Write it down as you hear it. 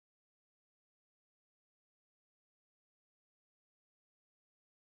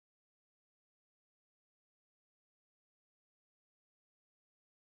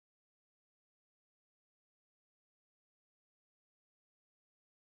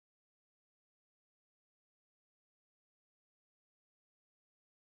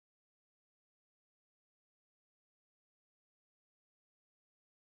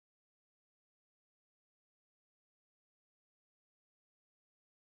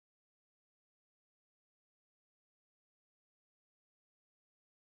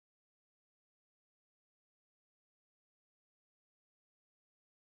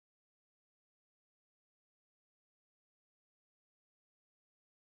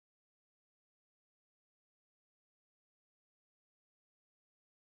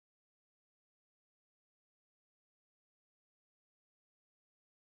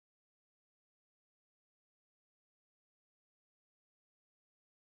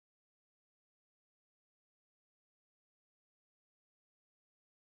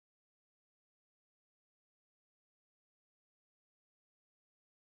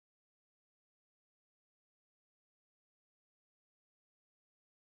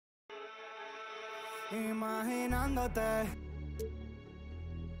Imaginándote,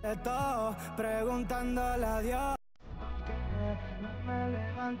 estoy preguntándole a Dios. No me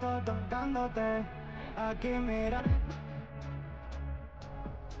levanto tocándote, aquí mira.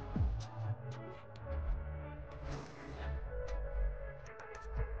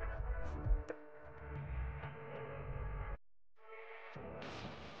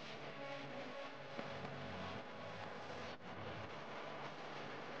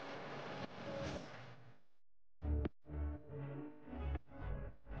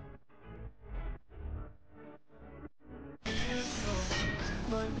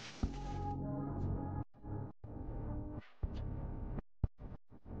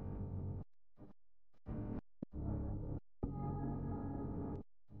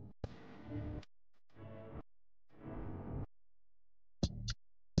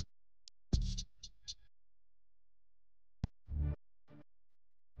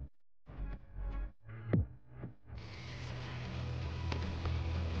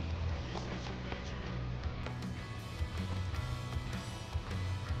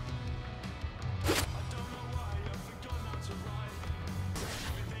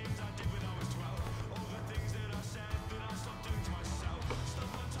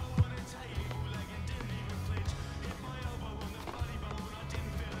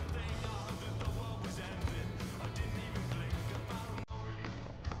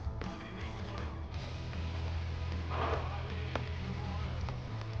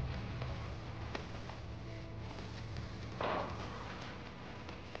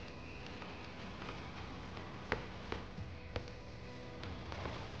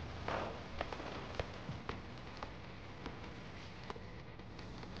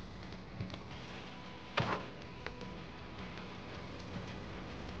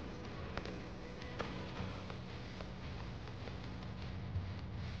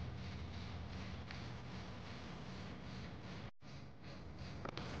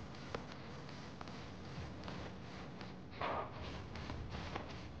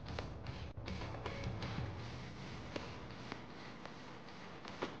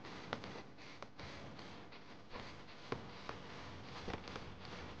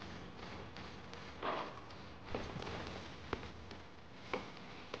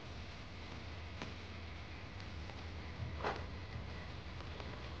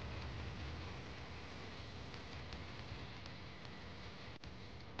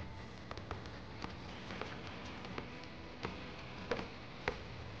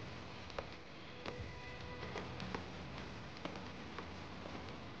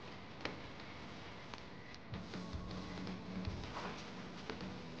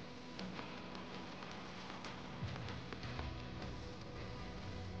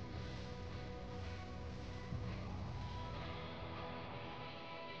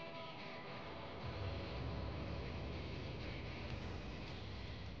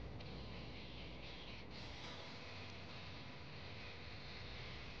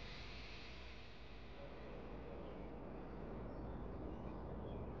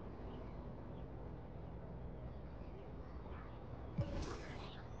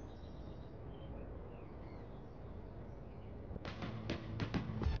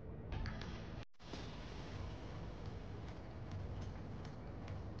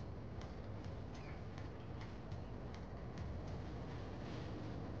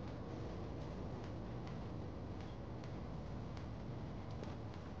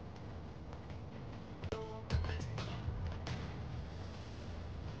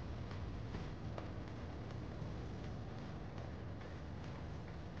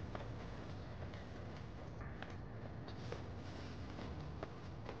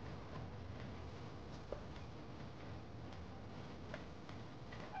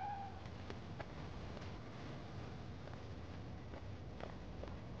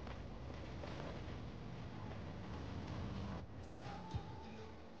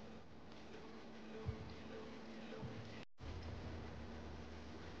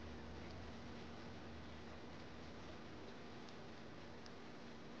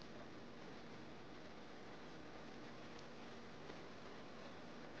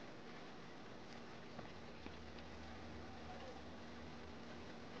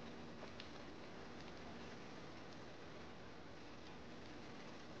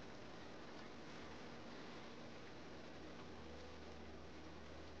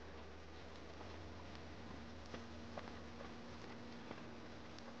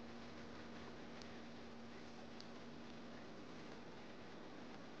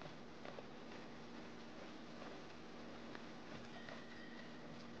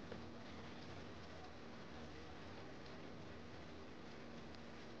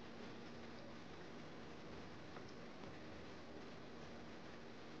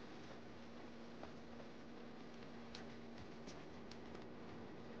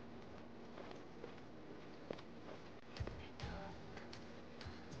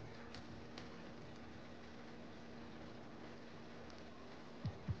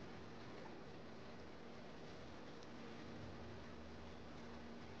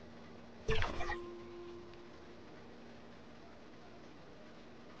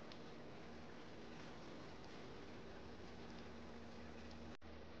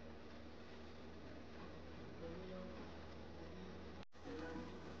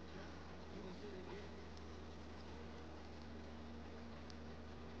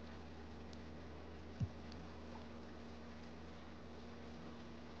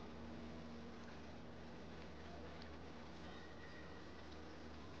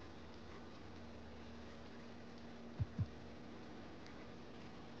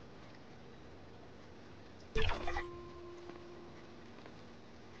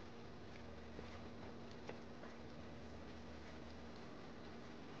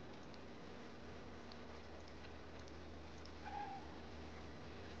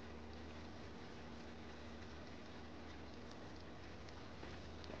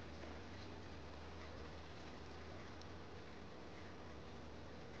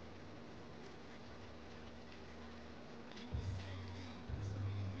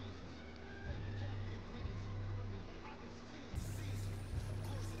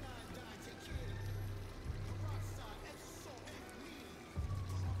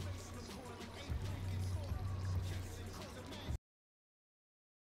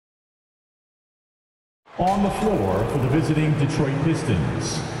 On the floor for the visiting Detroit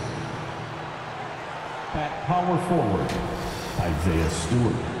Pistons. At power forward, Isaiah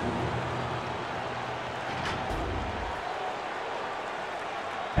Stewart.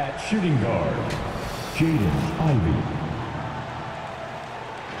 At shooting guard, Jaden Ivey.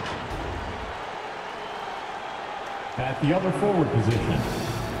 At the other forward position,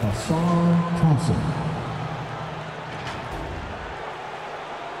 Asar Thompson.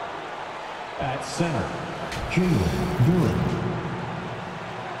 At center, Jalen Duran.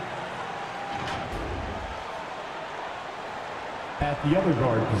 At the other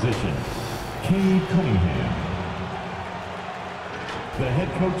guard position, Cade Cunningham. The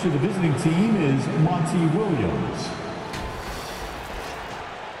head coach of the visiting team is Monty Williams.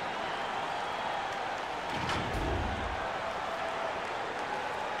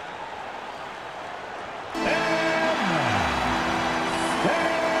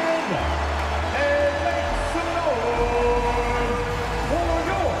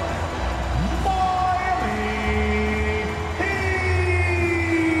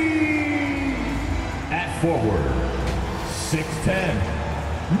 Forward, 6'10",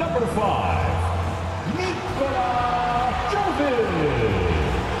 number 5, Nikola Jovic.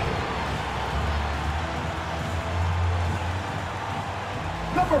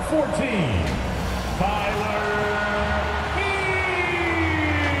 Number 14, Tyler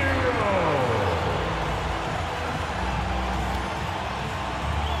Hero.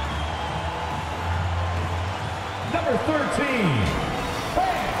 Number 13,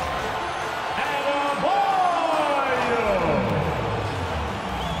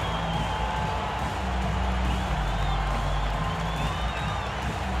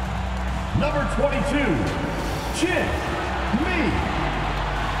 Number 22, Jimmy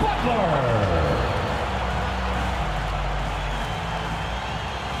Butler.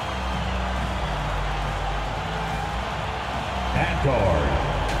 At guard,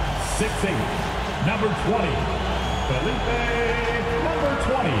 6'8", number 20, Felipe, number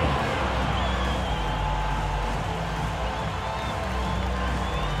 20.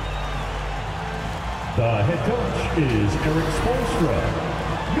 The head coach is Eric Spoelstra.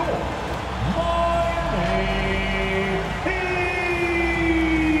 Your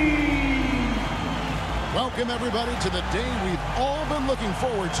Welcome, everybody, to the day we've all been looking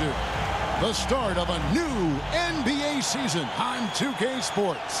forward to. The start of a new NBA season on 2K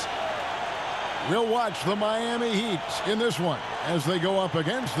Sports. We'll watch the Miami Heat in this one as they go up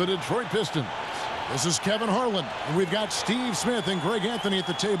against the Detroit Pistons. This is Kevin Harlan, and we've got Steve Smith and Greg Anthony at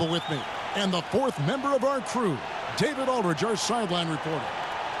the table with me. And the fourth member of our crew, David Aldridge, our sideline reporter.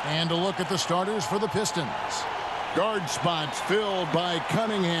 And a look at the starters for the Pistons. Guard spots filled by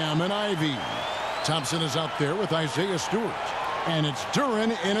Cunningham and Ivey. Thompson is out there with Isaiah Stewart. And it's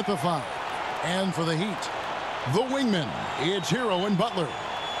Duran in at the 5. And for the Heat, the wingmen, it's Hero and Butler.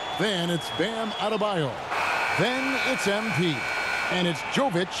 Then it's Bam Adebayo. Then it's MP. And it's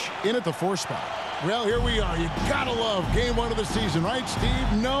Jovic in at the 4 spot. Well, here we are. You gotta love game 1 of the season, right,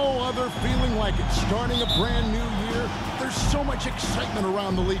 Steve? No other feeling like it. Starting a brand new year, there's so much excitement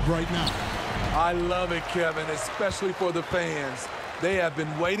around the league right now. I love it, Kevin, especially for the fans. They have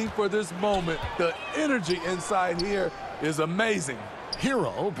been waiting for this moment. The energy inside here is amazing.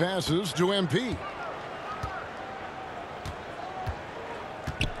 Hero passes to MP.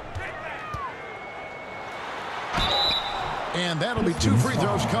 And that'll be 2 free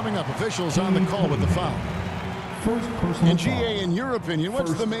throws coming up. Officials on the call with the foul. And GA, in your opinion,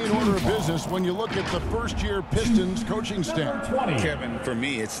 what's the main order of business when you look at the first-year Pistons coaching staff? Kevin, for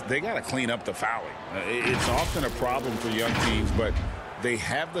me, they got to clean up the fouling. It's often a problem for young teams, but they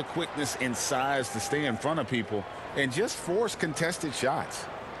have the quickness and size to stay in front of people and just force contested shots.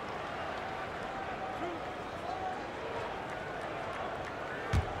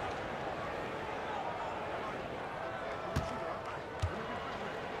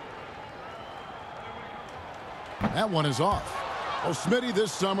 That one is off. Well, Smitty,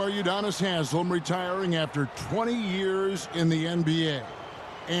 this summer, Udonis Haslem retiring after 20 years in the NBA.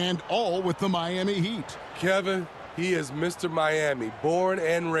 And all with the Miami Heat. Kevin, he is Mr. Miami, born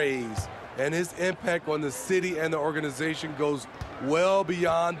and raised. And his impact on the city and the organization goes well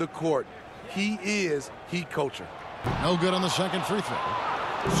beyond the court. He is Heat culture. No good on the second free throw.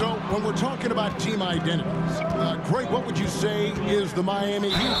 So, when we're talking about team identities, Greg, what would you say is the Miami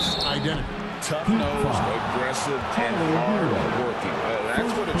Heat's identity? Tough-nosed, aggressive, and hard-working.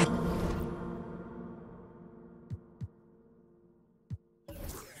 That's what it's...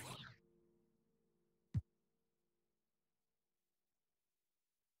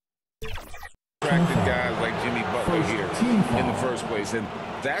 Attracted guys like Jimmy Butler here in the first sideways, and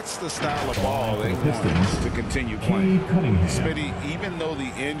that's the style of ball they want to continue playing. Smitty, even though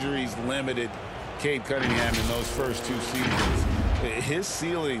the injuries limited Cade Cunningham in those first 2 seasons, his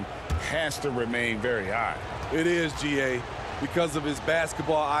ceiling has to remain very high. It is, GA, because of his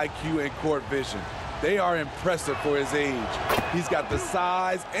basketball IQ and court vision. They are impressive for his age. He's got the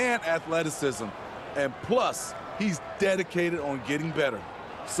size and athleticism, and plus, he's dedicated on getting better.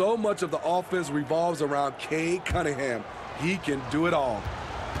 So much of the offense revolves around Cade Cunningham. He can do it all.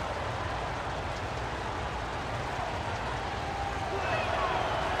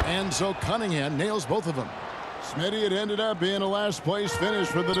 And so Cunningham nails both of them. Smitty, it ended up being a last-place finish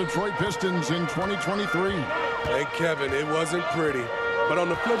for the Detroit Pistons in 2023. And Kevin, it wasn't pretty. But on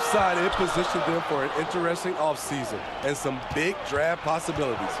the flip side, it positioned them for an interesting offseason and some big draft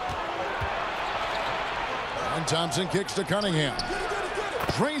possibilities. And Thompson kicks to Cunningham.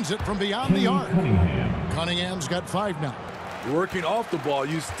 Drains it from beyond the arc. Cunningham's got 5 now. Working off the ball,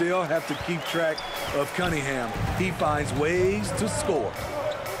 you still have to keep track of Cunningham. He finds ways to score.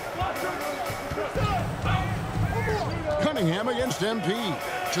 Cunningham against MP.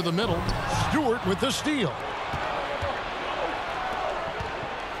 To the middle. Stewart with the steal.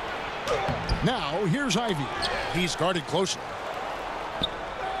 Now, here's Ivy. He's guarded closely.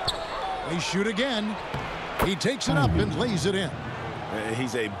 They shoot again. He takes it up and lays it in.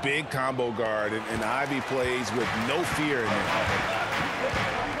 He's a big combo guard, and Ivy plays with no fear in him.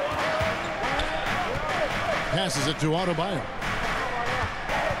 Passes it to Adebayo.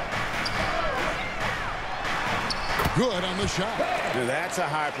 Good on the shot. Now that's a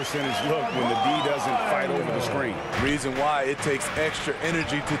high percentage look when the D doesn't fight over the screen. Reason why it takes extra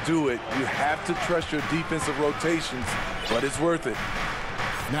energy to do it. You have to trust your defensive rotations, but it's worth it.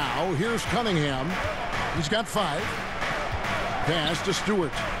 Now, here's Cunningham. He's got 5. Pass to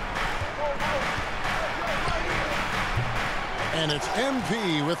Stewart. And it's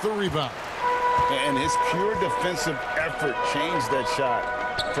MP with the rebound. And his pure defensive effort changed that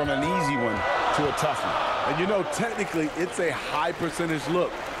shot from an easy one to a tough one. And you know, technically, it's a high percentage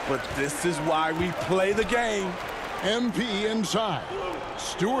look, but this is why we play the game. MP inside.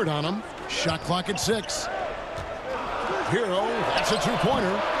 Stewart on him. Shot clock at 6. Hero, that's a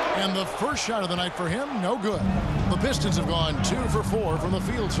 2-pointer. And the first shot of the night for him, no good. The Pistons have gone 2 for 4 from the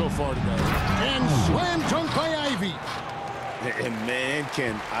field so far today. And slam dunk by Ivy. And man,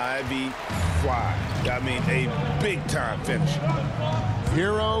 can Ivy fly. I mean, a big-time finish.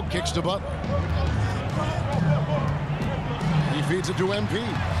 Hero kicks to Butler. He feeds it to MP.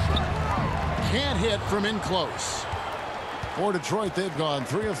 Can't hit from in close. For Detroit, they've gone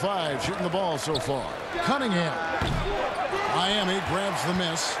 3 of 5 shooting the ball so far. Cunningham. Miami grabs the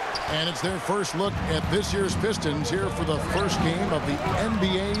miss, and it's their first look at this year's Pistons here for the first game of the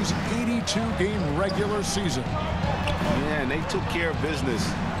NBA's 82-game regular season. Yeah, and they took care of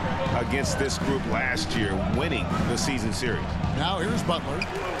business against this group last year, winning the season series. Now here's Butler,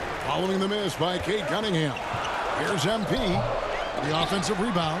 following the miss by Cade Cunningham. Here's MP, the offensive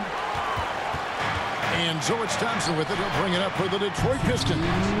rebound. And so it's Thompson with it. He'll bring it up for the Detroit Pistons.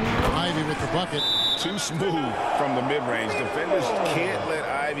 Ivy with the bucket. Too smooth from the mid-range. Defenders can't let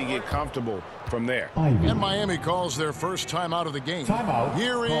Ivy get comfortable from there. And Miami calls their first time out of the game.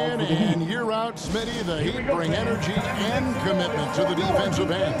 Year in and year out, Smitty, the Heat bring energy and commitment to the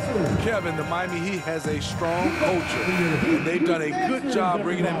defensive end. Kevin, the Miami Heat has a strong culture, and they've done a good job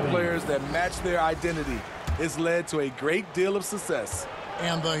bringing in players that match their identity. It's led to a great deal of success.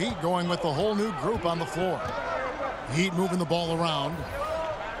 And the Heat going with the whole new group on the floor. Heat moving the ball around.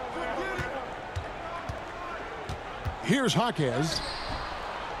 Here's Jaquez.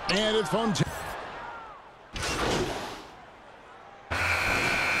 And it's Fontaine.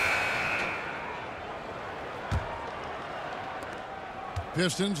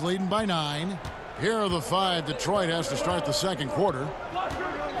 Pistons leading by 9. Here are the 5 Detroit has to start the second quarter.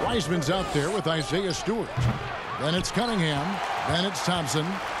 Wiseman's out there with Isaiah Stewart. Then it's Cunningham. Then it's Thompson.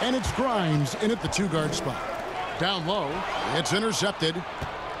 And it's Grimes in at the 2-guard spot. Down low. It's intercepted.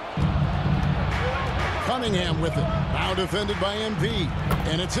 Cunningham with it. Now defended by MP.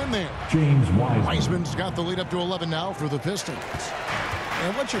 And it's in there. James Wiseman. Wiseman's got the lead up to 11 now for the Pistons.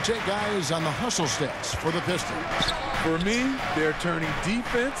 And what's your take, guys, on the hustle stats for the Pistons? For me, they're turning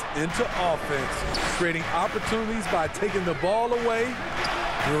defense into offense, creating opportunities by taking the ball away.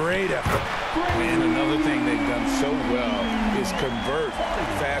 Great effort. And another thing they've done so well is convert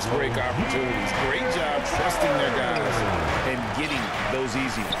fast break opportunities. Great job trusting their guys and getting those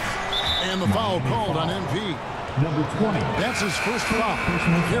easy ones. And the foul called on MP. Number 20. That's his first foul.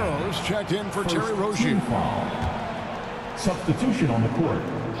 Heroes checked in for Terry Rozier. Substitution on the court.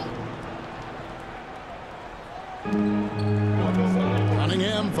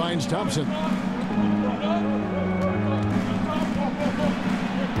 finds Thompson.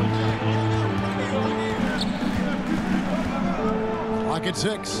 Clock at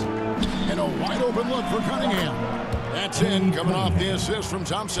 6. And a wide open look for Cunningham. That's in, coming off the assist from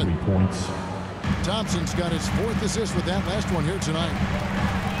Thompson. 3 points. Thompson's got his 4th assist with that last one here tonight.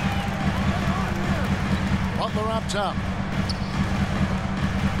 Butler up top.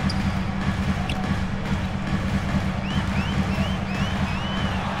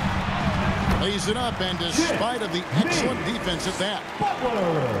 Lays it up, and despite of the excellent defense at that,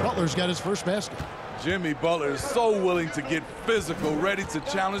 Butler's got his first basket. Jimmy Butler is so willing to get physical, ready to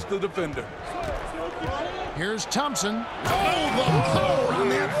challenge the defender. Here's Thompson. Oh, the power on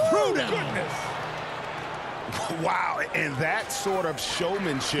that throwdown. Wow, and that sort of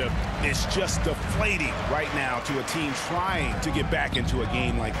showmanship is just deflating right now to a team trying to get back into a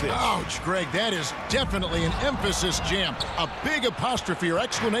game like this. Ouch, Greg, that is definitely an emphasis jam. A big apostrophe or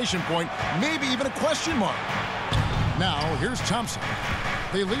exclamation point, maybe even a question mark. Now, here's Thompson.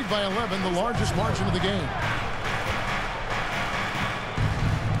 They lead by 11, the largest margin of the game.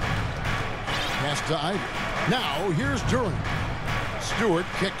 Pass to Ivy. Now, here's Duran. Stewart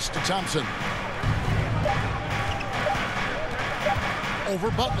kicks to Thompson.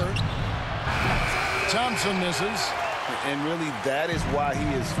 Over Butler. Thompson misses. And really, that is why he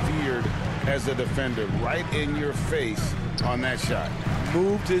is feared as a defender. Right in your face on that shot.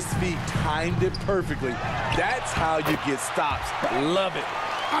 Moved his feet, timed it perfectly. That's how you get stops. Love it.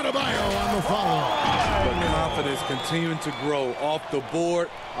 Adebayo on the follow. The confidence continuing to grow off the board.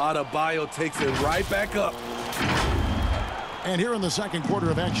 Adebayo takes it right back up. And here in the second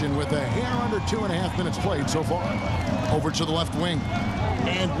quarter of action with a hair under 2.5 minutes played so far. Over to the left wing.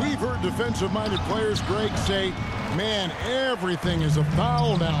 And we've heard defensive-minded players, Greg, say, man, everything is a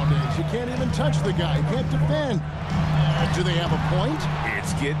foul nowadays. You can't even touch the guy. You can't defend. Do they have a point?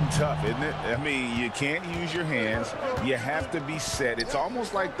 It's getting tough, isn't it? I mean, you can't use your hands. You have to be set. It's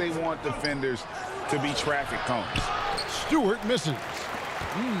almost like they want defenders to be traffic cones. Stewart misses.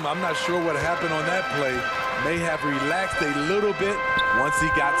 I'm not sure what happened on that play. May have relaxed a little bit once he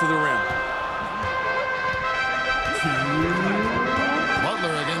got to the rim.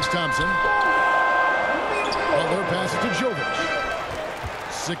 Butler against Thompson. Butler passes to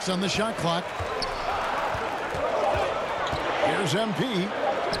Jovic. 6 on the shot clock. Here's MP.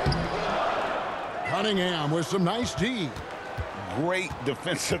 Cunningham with some nice D. Great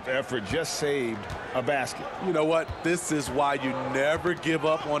defensive effort, just saved a basket. You know what? This is why you never give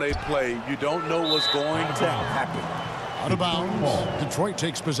up on a play. You don't know what's going to happen. Out of bounds. Detroit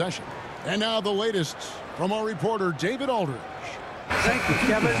takes possession. And now the latest from our reporter, David Aldridge. Thank you,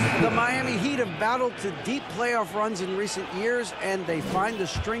 Kevin. The Miami Heat have battled to deep playoff runs in recent years, and they find the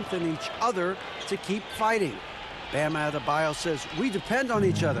strength in each other to keep fighting. Bam Adebayo says, we depend on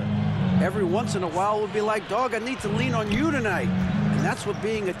each other. Every once in a while we'll be like, dog, I need to lean on you tonight. And that's what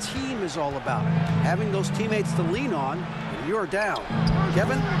being a team is all about. Having those teammates to lean on when you're down.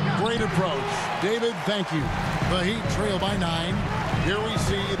 Kevin? Great approach. David, thank you. The Heat trail by 9. Here we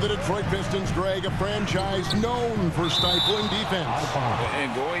see the Detroit Pistons, Greg, a franchise known for stifling defense.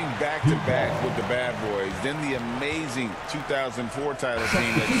 And going back-to-back with the bad boys, then the amazing 2004 title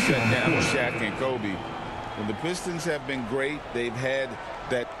team that shut down Shaq and Kobe. When the Pistons have been great, they've had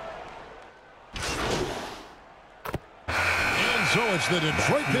that. And so it's the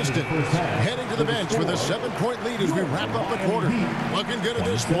Detroit Pistons heading to the bench with a 7-point lead as we wrap up the quarter. Looking good at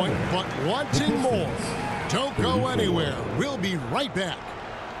this point, but wanting more. Don't go anywhere. We'll be right back.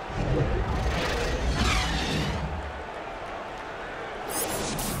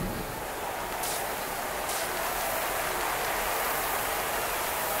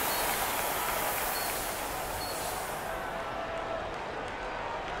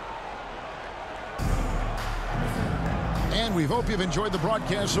 And we hope you've enjoyed the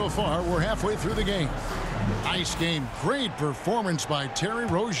broadcast so far. We're halfway through the game. Nice game. Great performance by Terry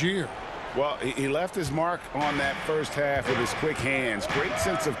Rozier. Well, he left his mark on that first half with his quick hands. Great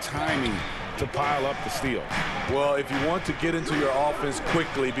sense of timing to pile up the steals. Well, if you want to get into your offense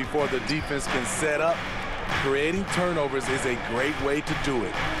quickly before the defense can set up, creating turnovers is a great way to do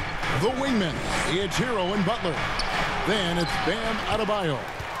it. The wingmen, it's Hero and Butler. Then it's Bam Adebayo.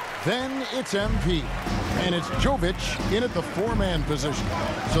 Then it's MP. And it's Jovic in at the 4-man position.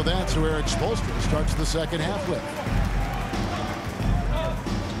 So that's where Eric Spoelstra starts the second half with.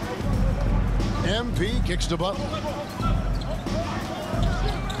 MP kicks to Butler.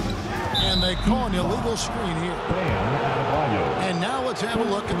 And they call an illegal screen here. And now let's have a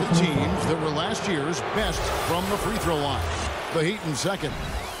look at the teams that were last year's best from the free throw line. The Heat in second.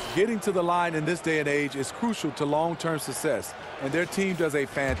 Getting to the line in this day and age is crucial to long-term success, and their team does a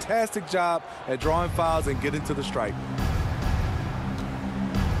fantastic job at drawing fouls and getting to the stripe.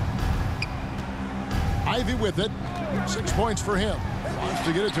 Ivy with it. 6 points for him. Wants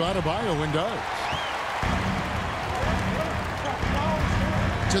to get it to Adebayo and does.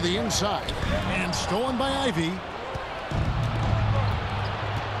 To the inside. And stolen by Ivy.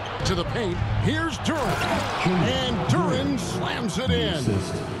 To the paint. Here's Duran. And Duran slams it in.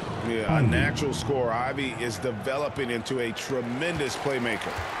 Yeah, a natural scorer. Ivy is developing into a tremendous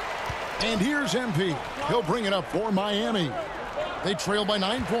playmaker. And here's MP. He'll bring it up for Miami. They trail by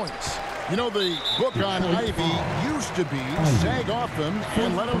 9 points. You know, the book on Ivy used to be sag off him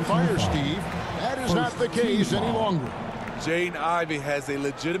and let him fire, Steve. That is not the case any longer. Jaden Ivey has a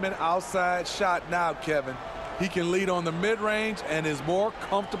legitimate outside shot now, Kevin. He can lead on the mid-range and is more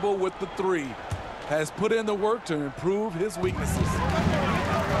comfortable with the three. Has put in the work to improve his weaknesses.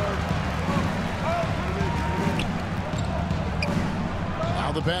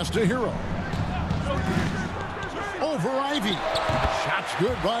 Now the pass to Hero. Over Ivy. Shot's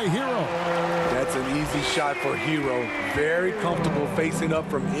good by Hero. That's an easy shot for Hero. Very comfortable facing up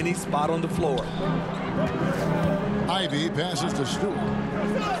from any spot on the floor. Ivy passes to Stewart.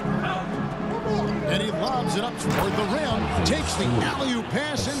 And he lobs it up toward the rim. Takes the alley-oop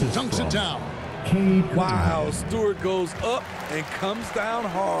pass and dunks it down. Wow, Stewart goes up and comes down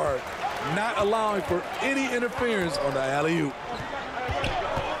hard, not allowing for any interference on the alley-oop.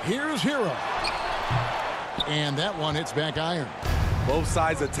 Here's Hero. And that one hits back iron. Both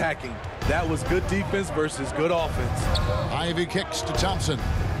sides attacking. That was good defense versus good offense. Ivy kicks to Thompson.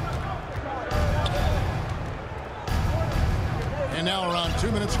 And now around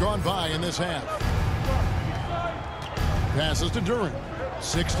 2 minutes gone by in this half. Passes to Duran.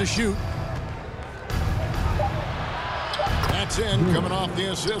 6 to shoot. That's in, coming off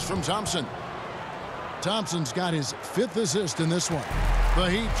the assist from Thompson. Thompson's got his 5th assist in this one. The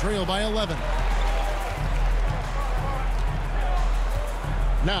Heat trail by 11.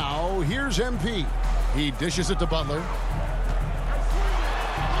 Now, here's MP. He dishes it to Butler.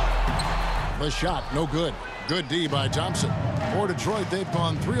 The shot, no good. Good D by Thompson. For Detroit, they've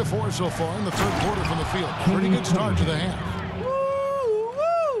gone 3 of 4 so far in the third quarter from the field. Pretty good start to the half. Woo,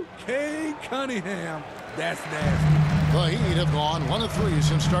 woo. Cade Cunningham. That's nasty. The Heat have gone 1 of 3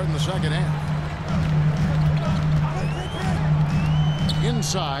 since starting the second half.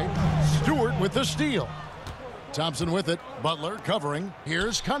 Inside, Stewart with the steal. Thompson with it. Butler covering.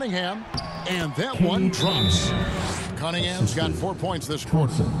 Here's Cunningham. And that one drops. Cunningham's got 4 points this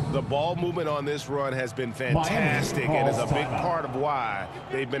quarter. The ball movement on this run has been fantastic and is a big part of why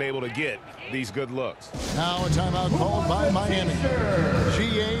they've been able to get these good looks. Now a timeout called by Miami.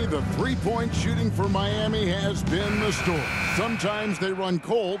 GA, the three-point shooting for Miami has been the story. Sometimes they run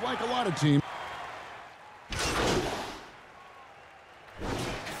cold like a lot of teams.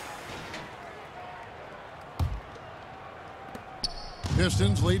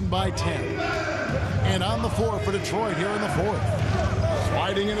 Pistons leading by 10. And on the floor for Detroit here in the fourth.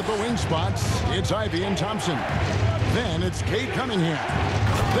 Sliding into the wing spots, it's Ivy and Thompson. Then it's Cade Cunningham.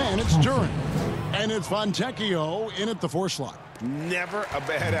 Then it's Duran. And it's Fontecchio in at the 4 slot. Never a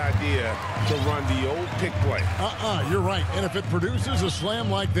bad idea to run the old pick play. You're right. And if it produces a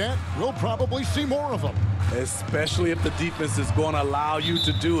slam like that, we'll probably see more of them. Especially if the defense is going to allow you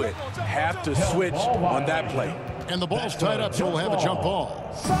to do it. Have to switch on that play. And the ball's tied up, so we'll have a jump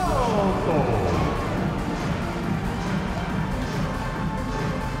ball.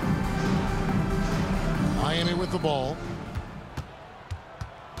 Miami with the ball.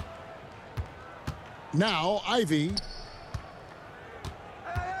 Now Ivy.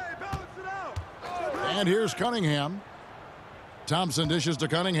 And here's Cunningham. Thompson dishes to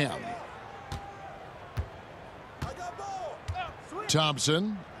Cunningham.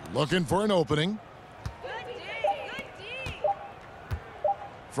 Thompson looking for an opening.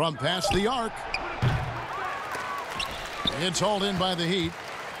 From past the arc. It's hauled in by the Heat.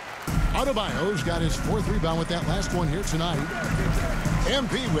 Adebayo's got his 4th rebound with that last one here tonight.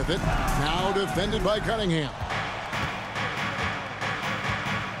 MP with it. Now defended by Cunningham.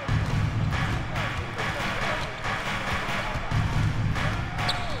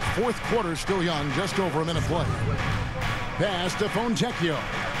 Fourth quarter still young, just over a minute play. Pass to Fontecchio.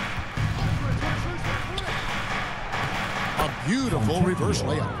 A beautiful reverse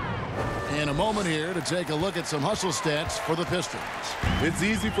layup. And a moment here to take a look at some hustle stats for the Pistons. It's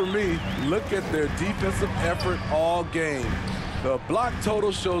easy for me. Look at their defensive effort all game. The block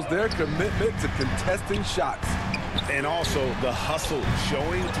total shows their commitment to contesting shots. And also the hustle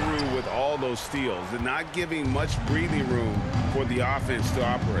showing through with all those steals and not giving much breathing room for the offense to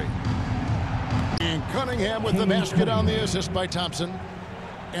operate. And Cunningham with the basket on the assist by Thompson.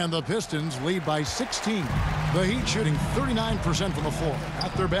 And the Pistons lead by 16. The Heat shooting 39% from the floor,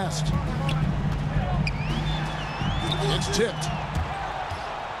 at their best. It's tipped.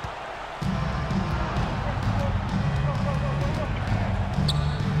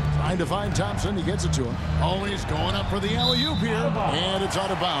 Trying to find Thompson. He gets it to him. Oh, he's going up for the alley-oop here. And it's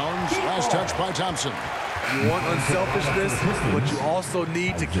out of bounds. Last touch by Thompson. You want unselfishness, but you also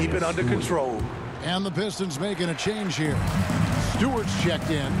need to keep it under control. And the Pistons making a change here. Stewart's checked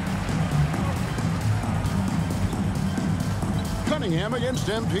in. Cunningham against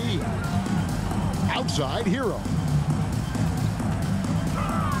MP. Outside, Hero.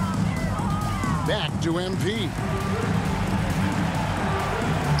 Back to MP.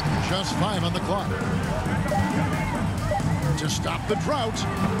 Just 5 on the clock. To stop the drought.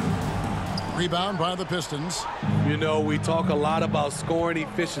 Rebound by the Pistons. You know, we talk a lot about scoring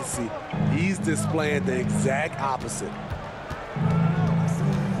efficiency. He's displaying the exact opposite.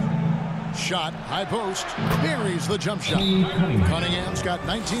 Shot, high post. Buries the jump shot. Cunningham's got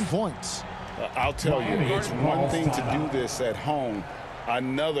 19 points. I'll tell you, it's one thing to do this at home,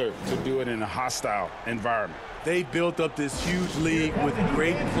 another to do it in a hostile environment. They built up this huge lead with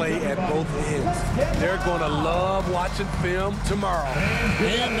great play at both ends. They're going to love watching film tomorrow.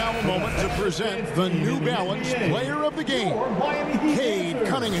 And now a moment to present the New Balance Player of the Game, Cade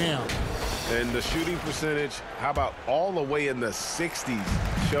Cunningham. And the shooting percentage, how about all the way in the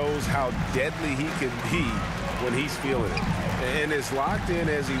 60s, shows how deadly he can be when he's feeling it. And as locked in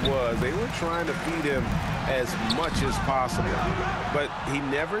as he was, they were trying to feed him as much as possible. But he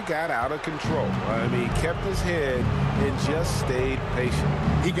never got out of control. I mean, he kept his head and just stayed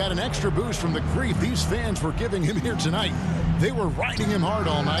patient. He got an extra boost from the grief these fans were giving him here tonight. They were riding him hard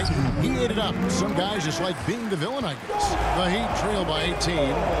all night. He ate it up. Some guys just like being the villain, I guess. The Heat trail by 18.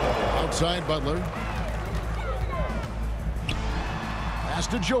 Outside Butler. Pass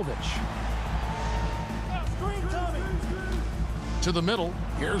to Jovic. To the middle.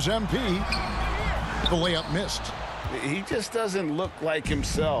 Here's MP. The layup missed. He just doesn't look like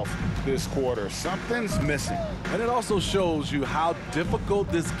himself this quarter. Something's missing. And it also shows you how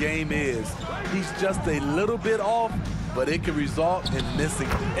difficult this game is. He's just a little bit off, but it can result in missing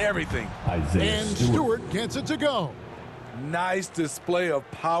everything. And Stewart gets it to go. Nice display of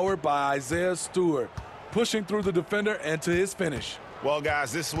power by Isaiah Stewart, pushing through the defender and to his finish. Well,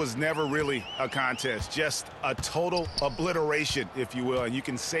 guys, this was never really a contest, just a total obliteration, if you will. And you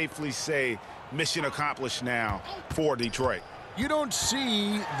can safely say mission accomplished now for Detroit. You don't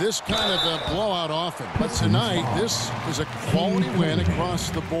see this kind of a blowout often, but tonight this is a quality win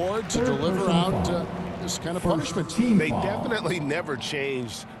across the board to deliver out this kind of punishment. They definitely never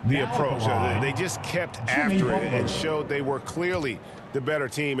changed the approach. They just kept after it and showed they were clearly the better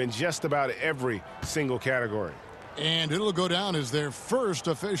team in just about every single category. And it'll go down as their first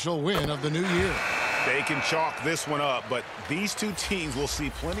official win of the new year. They can chalk this one up, but these two teams will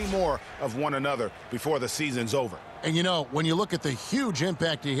see plenty more of one another before the season's over. And you know, when you look at the huge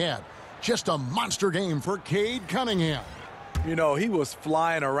impact he had, just a monster game for Cade Cunningham. You know, he was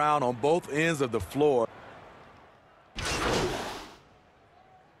flying around on both ends of the floor.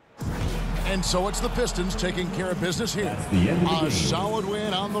 And so it's the Pistons taking care of business here. A solid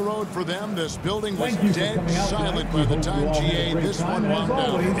win on the road for them. This building was dead silent by the time GA this one wound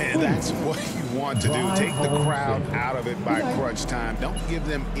down. And that's what you want to do. Take the crowd out of it by crunch time. Don't give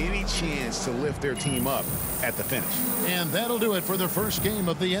them any chance to lift their team up at the finish. And that'll do it for the first game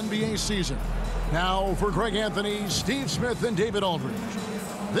of the NBA season. Now for Greg Anthony, Steve Smith, and David Aldridge,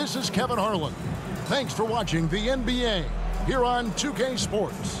 this is Kevin Harlan. Thanks for watching the NBA here on 2K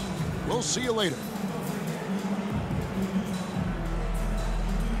Sports. We'll see you later.